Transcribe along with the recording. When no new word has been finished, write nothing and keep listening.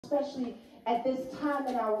especially at this time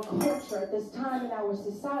in our culture, at this time in our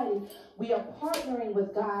society. We are partnering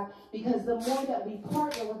with God because the more that we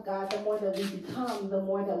partner with God, the more that we become, the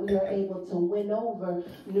more that we are able to win over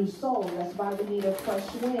new souls. That's why we need a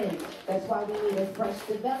fresh wind. That's why we need a fresh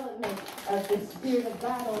development of the Spirit of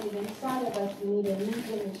God on the inside of us. We need a new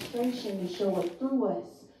demonstration to show up through us,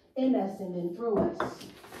 in us, and then through us.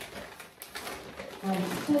 I'm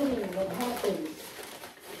studying what happens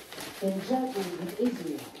in Judges with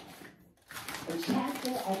Israel. And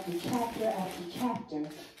chapter after chapter after chapter,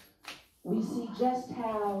 we see just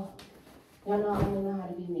how, y'all know I don't know how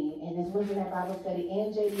to be me. And this wasn't that Bible study,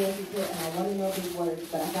 and JBS is here, and I want to know big words,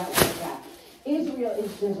 but I got what I got. Israel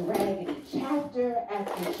is just raggedy. Chapter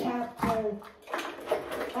after chapter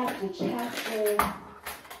after chapter.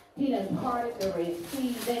 He done parted the Red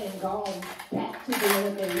Sea, then gone back to the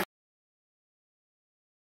land they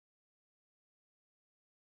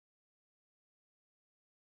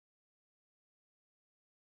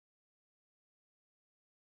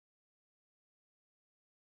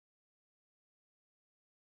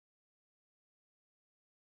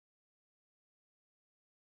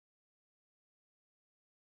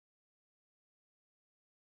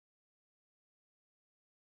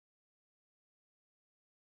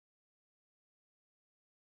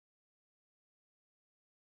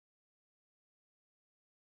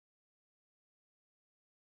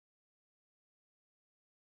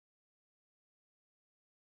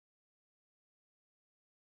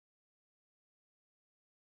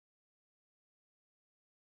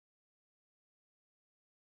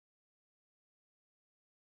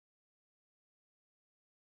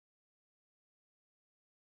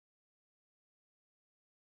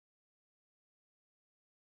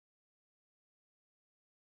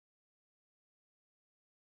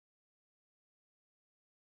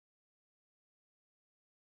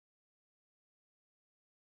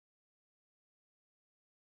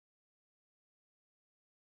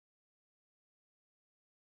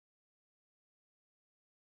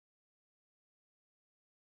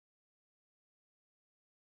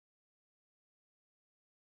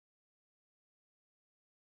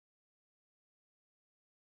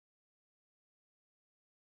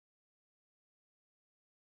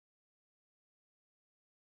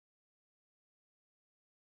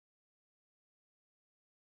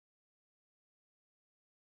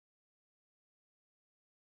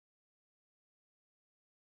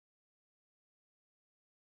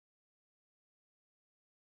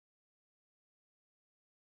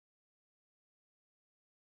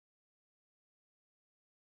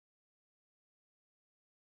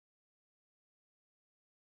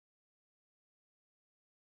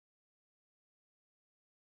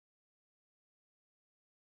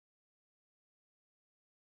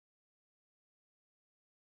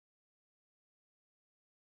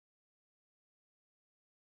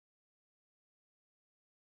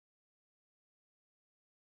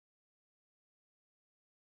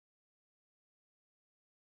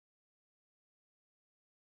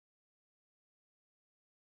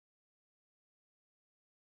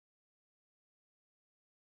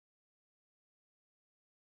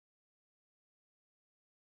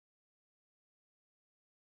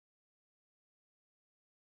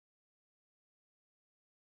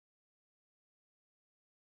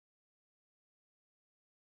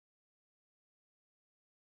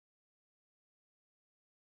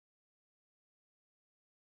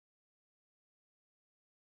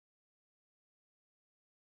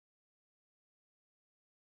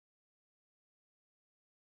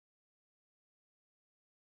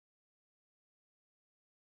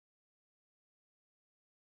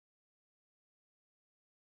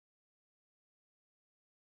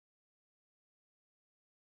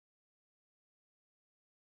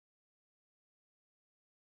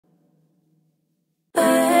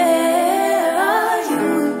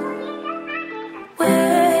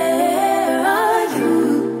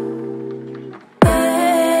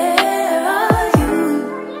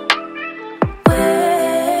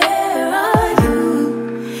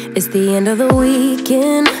It's the end of the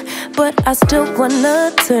weekend, but I still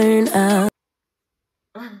wanna turn out.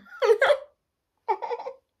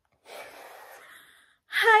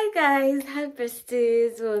 Hi guys, hi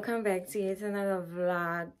besties, welcome back to yet another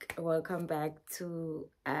vlog. Welcome back to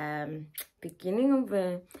beginning of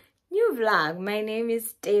a new vlog. My name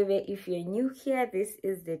is David. If you're new here, this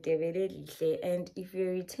is the David Lishe, and if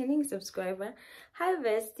you're a returning subscriber, hi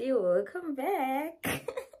bestie, welcome back.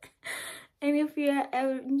 And if you're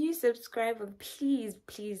a new subscriber, please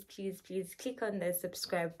click on the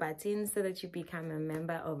subscribe button so that you become a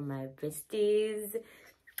member of my besties,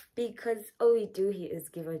 because all we do here is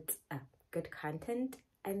give it good content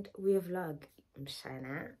and we vlog.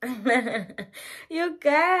 Shana. You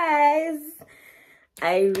guys,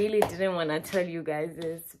 I really didn't want to tell you guys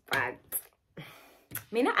this, but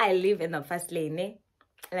I live in the fast lane, eh?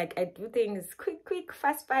 Like, I do things quick,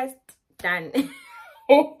 fast, done.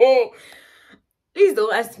 Please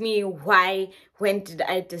don't ask me why, when did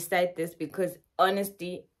I decide this, because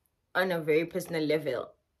honestly, on a very personal level,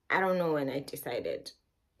 I don't know when I decided.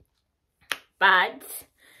 But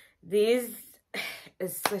this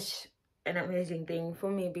is such an amazing thing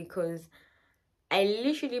for me, because I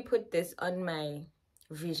literally put this on my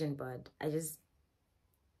vision board. I just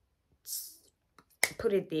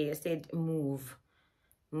put it there, said move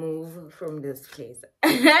from this place.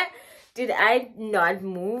 Did I not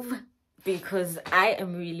move? Because I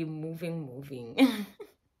am really moving.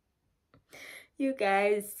 You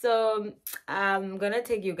guys, so I'm gonna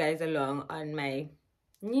take you guys along on my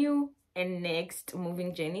new and next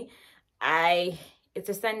moving journey. It's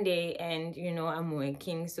a Sunday, and I'm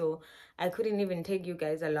working, so I couldn't even take you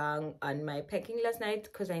guys along on my packing last night,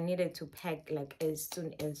 because I needed to pack like as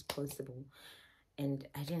soon as possible, and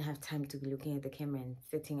I didn't have time to be looking at the camera and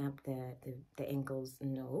setting up the angles.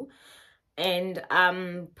 No. And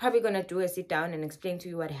I'm probably gonna do a sit down and explain to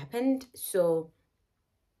you what happened. So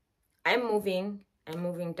I'm moving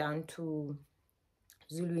down to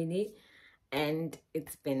Zulwini, and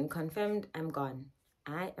it's been confirmed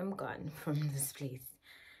I am gone from this place.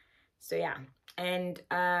 So yeah, and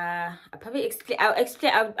I'll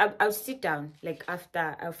sit down, like,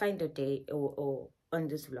 after I'll find a day or on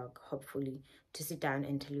this vlog, hopefully, to sit down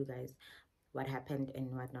and tell you guys what happened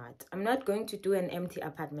and whatnot. I'm not going to do an empty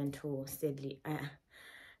apartment tour, sadly,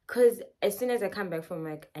 because as soon as I come back from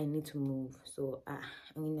work, I need to move, so I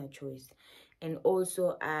need a choice. And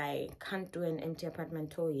also, I can't do an empty apartment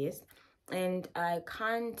tour, yes, and I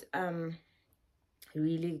can't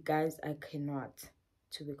really, guys, I cannot,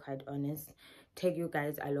 to be quite honest, take you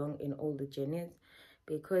guys along in all the journeys,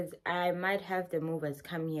 because I might have the movers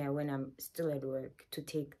come here when I'm still at work to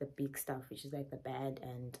take the big stuff, which is like the bed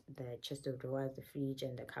and the chest of drawers, the fridge,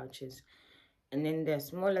 and the couches. And then the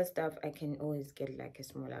smaller stuff, I can always get like a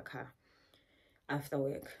smaller car after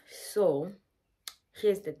work. So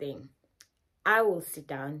here's the thing. I will sit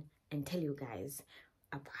down and tell you guys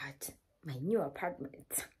about my new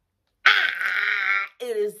apartment.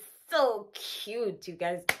 It is so cute. You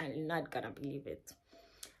guys are not gonna believe it.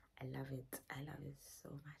 I love it so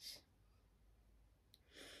much.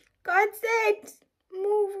 God said,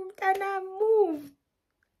 move, Dana, move.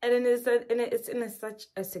 And then it's in such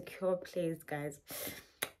a secure place, guys.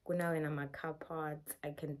 Now when I'm a car part,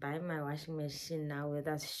 I can buy my washing machine now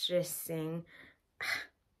without stressing.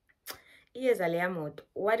 Yes, Aliamot,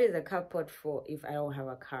 what is a carport for if I don't have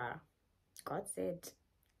a car? God said,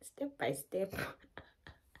 step by step.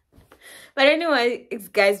 But anyway, it's,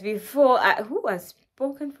 guys, before who has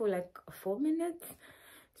spoken for like 4 minutes,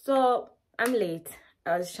 so I'm late.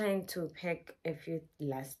 I was trying to pack a few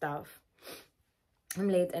last stuff. I'm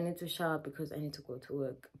late. I need to shower because I need to go to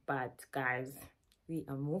work. But guys, we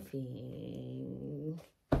are moving.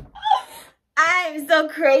 I'm so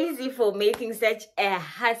crazy for making such a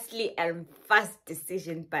hustly and fast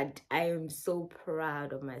decision, but I am so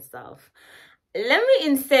proud of myself. Let me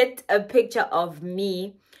insert a picture of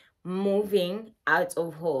me moving out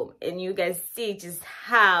of home, and you guys see just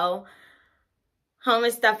how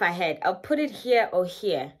much stuff I had. I'll put it here or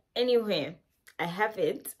here, anywhere. I have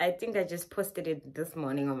it. I think I just posted it this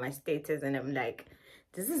morning on my status, and I'm like,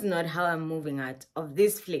 this is not how I'm moving out of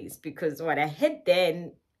this place, because what I had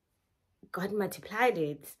then, God multiplied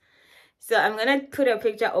it. So I'm gonna put a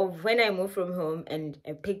picture of when I move from home and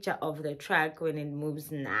a picture of the truck when it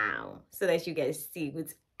moves now, so that you guys see.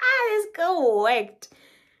 This girl worked.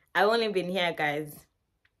 I've only been here, guys,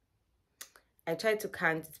 I tried to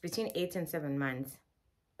count, it's between 8 and 7 months,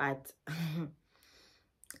 but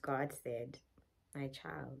God said, my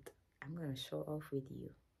child, I'm gonna show off with you,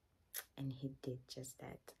 and he did just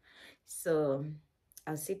that. So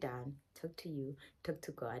I'll sit down, talk to you, talk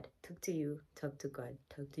to God, talk to you, talk to God,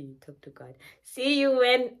 talk to you, talk to God. See you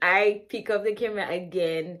when I pick up the camera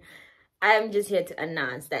again. I'm just here to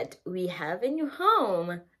announce that we have a new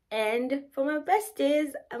home. And for my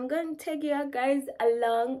besties, I'm going to take you guys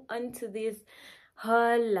along onto this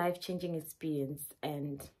whole life-changing experience.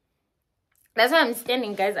 And that's why I'm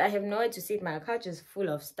standing, guys. I have nowhere to sit. My couch is full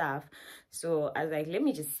of stuff. So I was like, let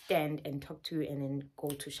me just stand and talk to you and then go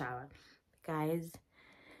to shower. Guys,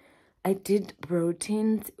 I did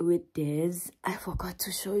proteins with this. I forgot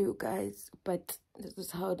to show you guys, but this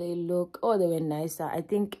is how they look. Oh, they were nicer. I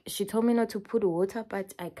think she told me not to put water,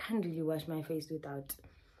 but I can't really wash my face without,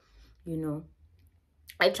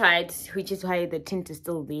 I tried, which is why the tint is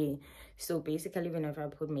still there. So basically, whenever I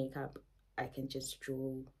put makeup, I can just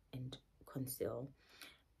draw and conceal.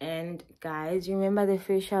 And guys, remember the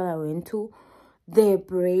facial I went to? The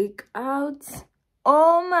breakouts.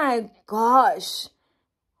 Oh my gosh.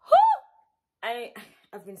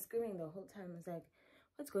 I've been screaming the whole time. I was like,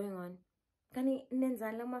 what's going on?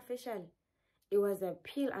 It was a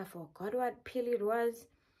peel. I forgot what peel it was.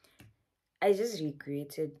 I just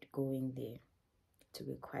regretted going there, to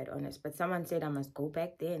be quite honest. But someone said I must go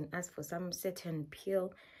back there and ask for some certain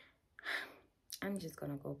peel. I'm just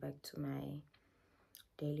gonna go back to my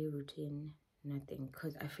daily routine. Nothing,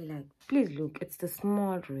 because I feel like, please look, it's the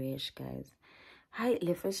small rash, guys. Hi,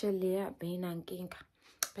 le facial layer being anking.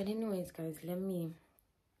 But anyways, guys, let me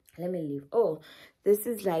leave. Oh, this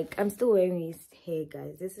is like, I'm still wearing this hair,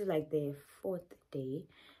 guys. This is like the 4th day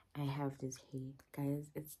I have this hair,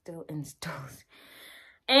 guys. It's still in stores,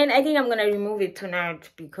 and I think I'm gonna remove it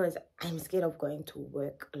tonight because I'm scared of going to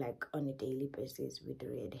work like on a daily basis with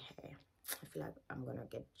red hair. I feel like I'm gonna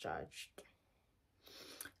get judged.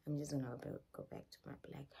 I'm just gonna go back to my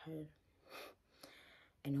black hair,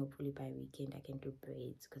 and hopefully by weekend I can do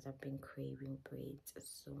braids because I've been craving braids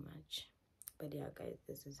so much. But yeah, guys,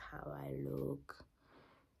 this is how I look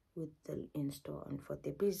with the in-store on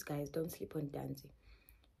 4th. Please, guys, don't sleep on Danzi.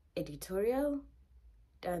 Editorial,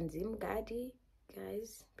 Danzi Mgadi,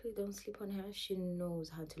 guys, please don't sleep on her. She knows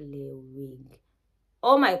how to lay a wig.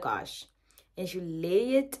 Oh my gosh. And she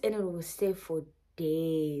lay it and it will stay for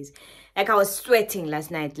days. Like, I was sweating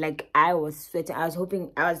last night. Like, I was sweating. I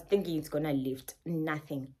was thinking it's gonna lift.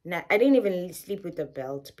 Nothing. I didn't even sleep with the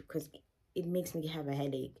belt because it makes me have a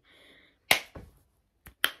headache.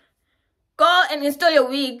 Go and install your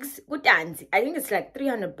wigs. Good dance. I think it's like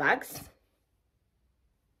 $300.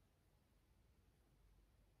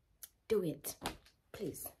 Do it.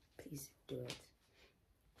 Please do it.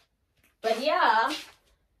 But yeah,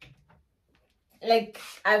 like,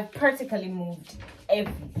 I've practically moved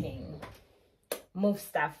everything. Move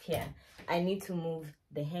stuff here. I need to move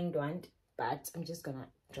the hanged wand, but I'm just gonna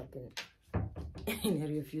drop it in a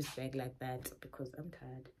refuse bag like that because I'm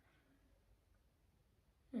tired.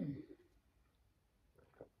 I'm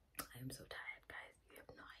so tired, guys. You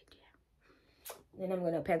have no idea. Then I'm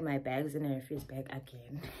gonna pack my bags in a refuse bag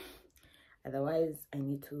again. Otherwise, I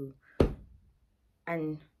need to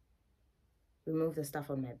remove the stuff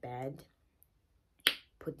on my bed,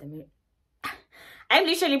 put them in. I'm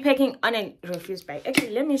literally packing on a refuse bag.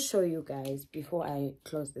 Actually, let me show you guys before I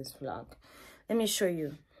close this vlog. Let me show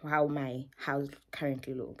you how my house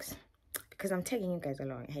currently looks because I'm taking you guys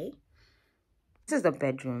along. Hey, this is the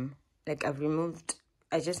bedroom. Like,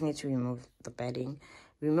 I just need to remove the bedding,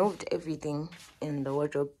 removed everything in the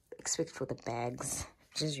wardrobe except for the bags.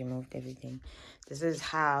 Just removed everything. This is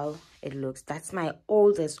how it looks. That's my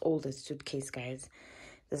oldest suitcase, guys.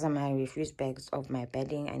 These are my refuse bags of my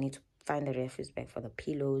bedding. I need to find a refuse bag for the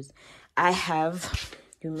pillows. I have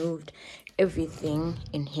removed everything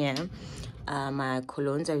in here. My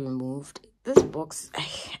colognes are removed. This box, I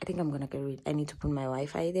think I'm gonna get rid. I need to put my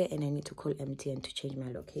Wi-Fi there, and I need to call MTN to change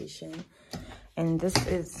my location. And this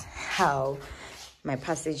is how my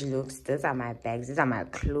passage looks. These are my bags. These are my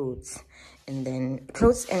clothes, and then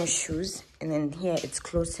clothes and shoes. And then here it's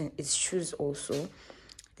clothes and it's shoes also.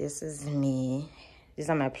 This is me. These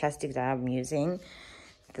are my plastic that I'm using.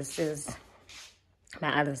 This is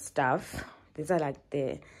my other stuff. These are like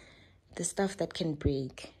the stuff that can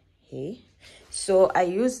break. Okay, so I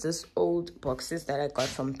use these old boxes that I got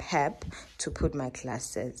from Pep to put my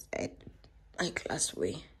glasses at my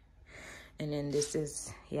glassware. And then this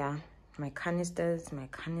is, yeah, my canisters.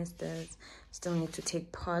 Still need to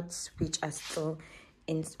take pots, which are still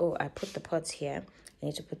in. Oh, I put the pots here. I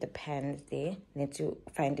need to put the pans there. I need to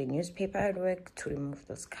find a newspaper at work to remove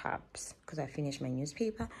those cups because I finished my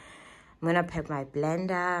newspaper. I'm gonna pack my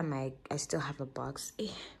blender. I still have a box.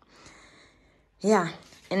 Yeah,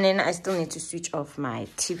 and then I still need to switch off my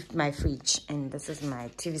fridge, and this is my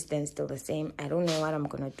TV stand, still the same. I don't know what I'm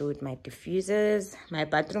gonna do with my diffusers. My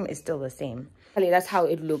bathroom is still the same. That's how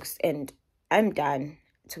it looks, and I'm done.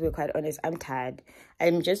 To be quite honest, I'm tired.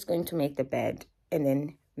 I'm just going to make the bed and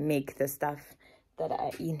then make the stuff that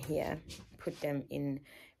are in here, put them in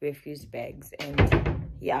refuse bags. And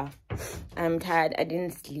yeah, I'm tired. I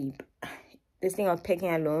didn't sleep. This thing of packing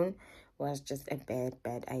alone was just a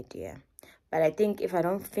bad idea. But I think if I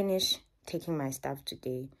don't finish taking my stuff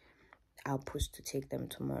today, I'll push to take them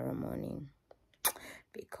tomorrow morning,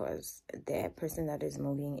 because the person that is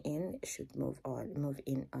moving in should move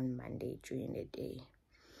in on Monday during the day.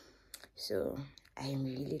 So I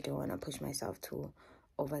really don't want to push myself to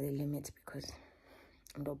over the limits because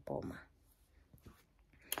I'm no bomber.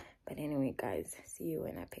 But anyway, guys, see you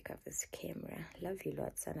when I pick up this camera. Love you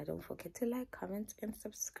lots, and don't forget to like, comment, and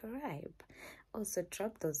subscribe. Also,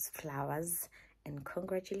 drop those flowers and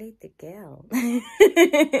congratulate the girl.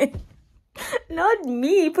 Not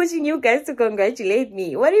me pushing you guys to congratulate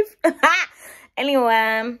me. What if...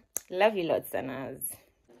 Anyway, love you lots, Sanas.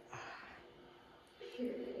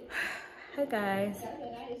 Hi guys.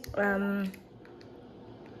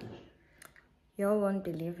 Y'all won't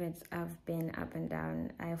believe it. I've been up and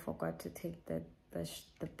down. I forgot to take the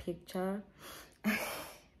picture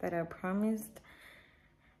that I promised.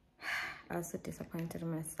 I was so disappointed in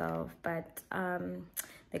myself. But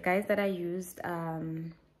the guys that I used, I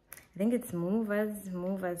think it's Movers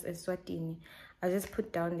Eswatini. I'll just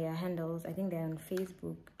put down their handles. I think they're on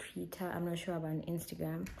Facebook, Twitter. I'm not sure about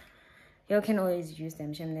Instagram. You can always use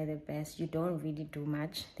them. They're the best. You don't really do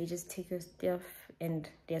much. They just take your stuff and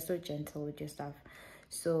they're so gentle with your stuff.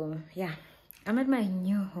 So yeah, I'm at my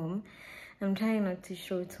new home. I'm trying not to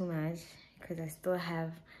show too much because I still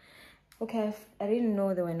have... Okay, I didn't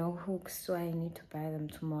know there were no hooks, so I need to buy them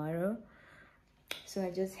tomorrow. So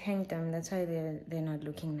I just hanged them. That's why they're not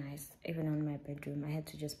looking nice. Even on my bedroom, I had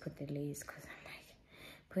to just put the lace because I'm like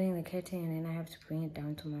putting the curtain and then I have to bring it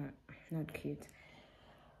down tomorrow. Not cute.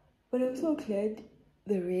 But I'm so glad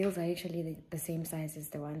the rails are actually the same size as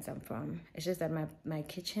the ones I'm from. It's just that my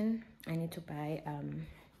kitchen, I need to buy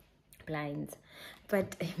blinds.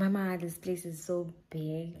 But mama, this place is so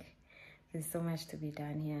big. There's so much to be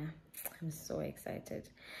done here. I'm so excited.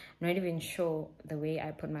 I'm not even sure the way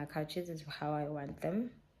I put my couches is how I want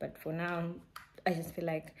them. But for now, I just feel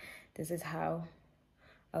like this is how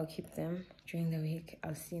I'll keep them during the week.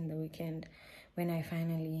 I'll see in the weekend when I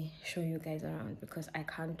finally show you guys around, because I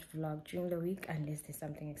can't vlog during the week unless there's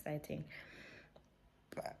something exciting.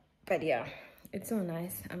 But yeah, it's so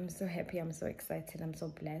nice. I'm so happy. I'm so excited. I'm so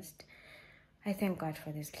blessed. I thank God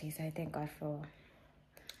for this place. I thank God for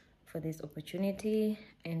this opportunity.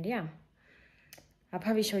 And yeah, I'll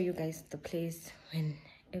probably show you guys the place when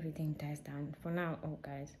everything dies down. For now, oh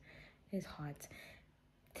guys, it's hot.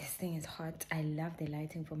 This thing is hot. I love the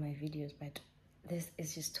lighting for my videos, but this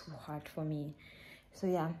is just too hot for me. So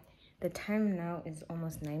yeah, the time now is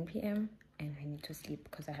almost 9 p.m. and I need to sleep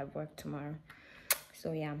because I have work tomorrow.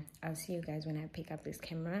 So yeah, I'll see you guys when I pick up this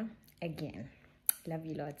camera again. Love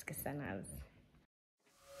you lots, Kasanas.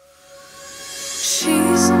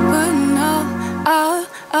 She's putting all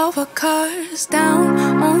of her cards down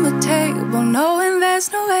on the table, knowing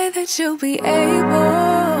there's no way that you'll be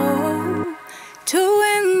able to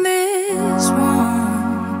win this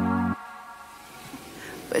one.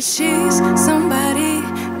 But she's somebody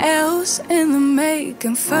else in the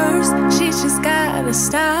making. First, she just gotta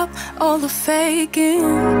stop all the faking,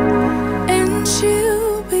 and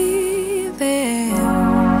she'll be there.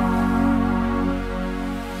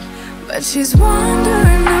 But she's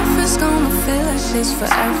wondering if it's gonna feel like this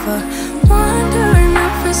forever. Wondering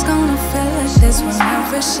if it's gonna feel like this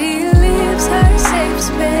whenever she leaves her safe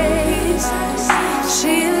space.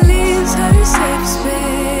 She leaves her safe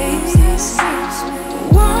space.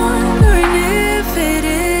 Wondering if it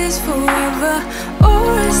is forever,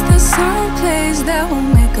 or is there some place that will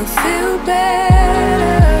make her feel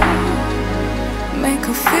better? Make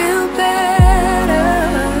her feel better.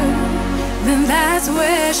 Then that's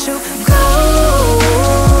where she'll go.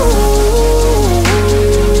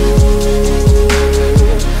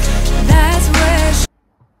 That's where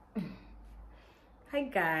Hi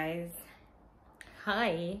guys.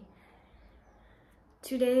 Hi.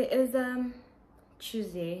 Today is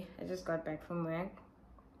Tuesday. I just got back from work.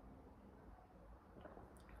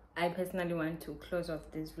 I personally want to close off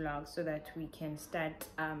this vlog so that we can start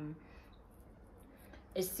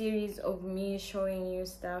a series of me showing you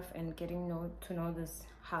stuff and getting to know this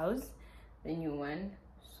house, the new one.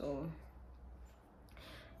 So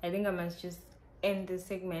I think I must just end this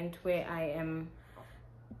segment where I am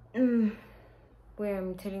where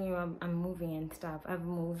I'm telling you I'm moving and stuff. I've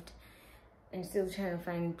moved and still trying to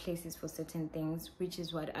find places for certain things, which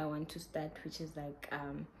is what I want to start, which is like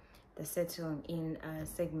the settle in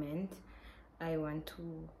segment. I want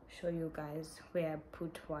to show you guys where I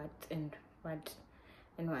put what and what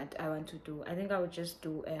I want to do. I think I would just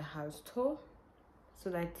do a house tour so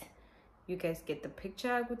that you guys get the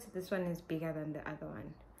picture. I would say this one is bigger than the other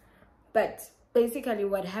one, but basically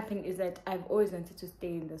what happened is that I've always wanted to stay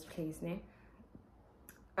in this place.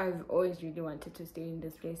 I've always really wanted to stay in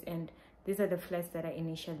this place, and these are the flats that I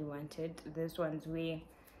initially wanted. This one's where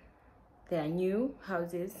they are new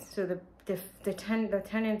houses. So the tenant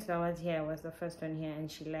that was here was the first one here, and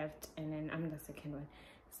she left, and then I'm the second one.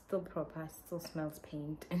 Still proper, still smells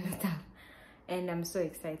paint and stuff, and I'm so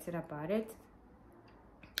excited about it.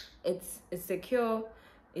 It's secure,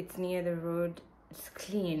 it's near the road, it's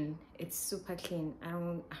clean, it's super clean.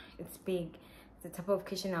 It's big, the type of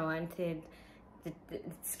kitchen I wanted.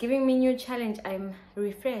 It's giving me new challenge. I'm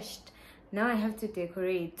refreshed. Now I have to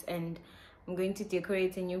decorate, and I'm going to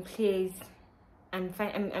decorate a new place. I'm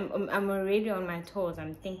already on my toes.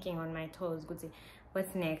 I'm thinking on my toes.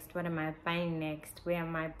 What's next? What am I buying next? Where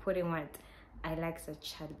am I putting what? I like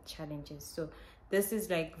such challenges. So this is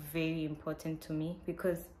like very important to me,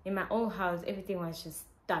 because in my old house everything was just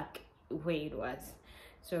stuck where it was.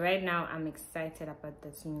 So right now I'm excited about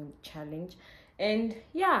this new challenge, and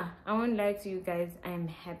yeah, I won't lie to you guys, I'm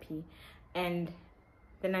happy. And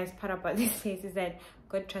the nice part about this place is that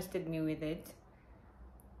God trusted me with it.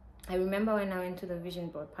 I remember when I went to the vision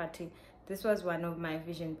board party, this was one of my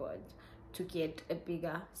vision boards, to get a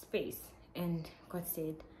bigger space, and God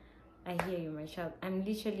said, I hear you, my child. I'm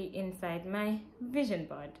literally inside my vision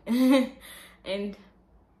board. And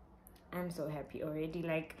I'm so happy already.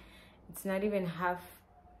 Like, it's not even half,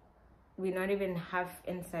 we're not even half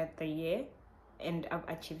inside the year, and I've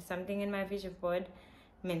achieved something in my vision board.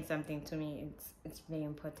 It meant something to me. It's very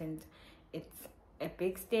important. It's a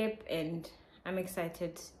big step, and I'm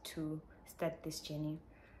excited to start this journey.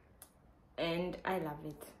 And I love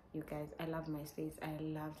it, you guys. I love my space. I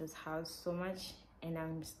love this house so much, and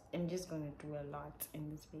I'm just gonna do a lot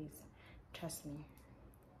in this space, trust me.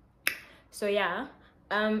 So yeah,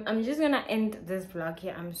 I'm just gonna end this vlog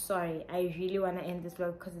here. I'm sorry, I really want to end this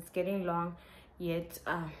vlog because it's getting long, yet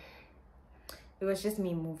it was just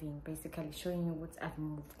me moving, basically showing you what I've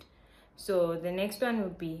moved. So the next one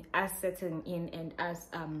would be us settling in and us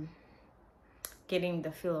getting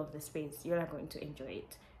the feel of the space. You're going to enjoy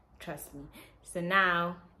it, trust me. So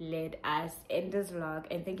now let us end this vlog,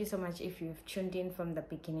 and thank you so much if you've tuned in from the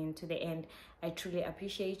beginning to the end. I truly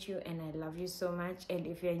appreciate you, and I love you so much. And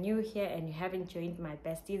if you're new here and you haven't joined my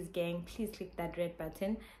besties gang, please click that red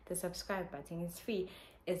button. The subscribe button is free.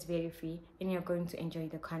 It's very free, and you're going to enjoy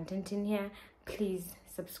the content in here. Please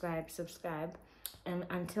subscribe. And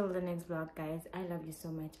until the next vlog, guys, I love you so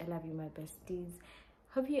much. I love you, my besties.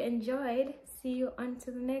 Hope you enjoyed. See you on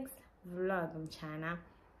to the next vlog, China.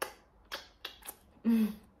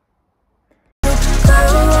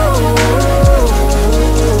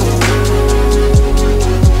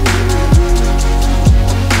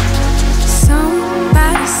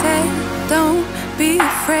 Somebody said, don't be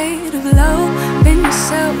afraid of loving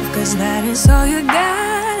yourself, 'cause that is all you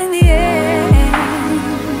got in the end.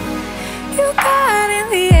 You got in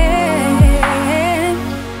the end.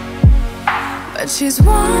 But she's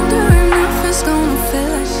wondering if it's gonna feel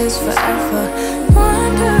like she's forever.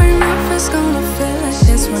 Wondering if it's gonna feel like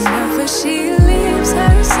this whenever she leaves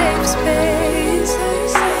her safe space.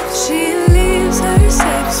 She leaves her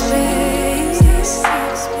safe space.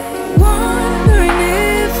 Wondering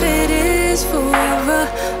if it is forever,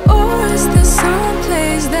 or is there some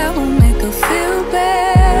place that will make her feel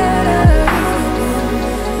better?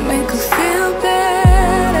 Make her feel better.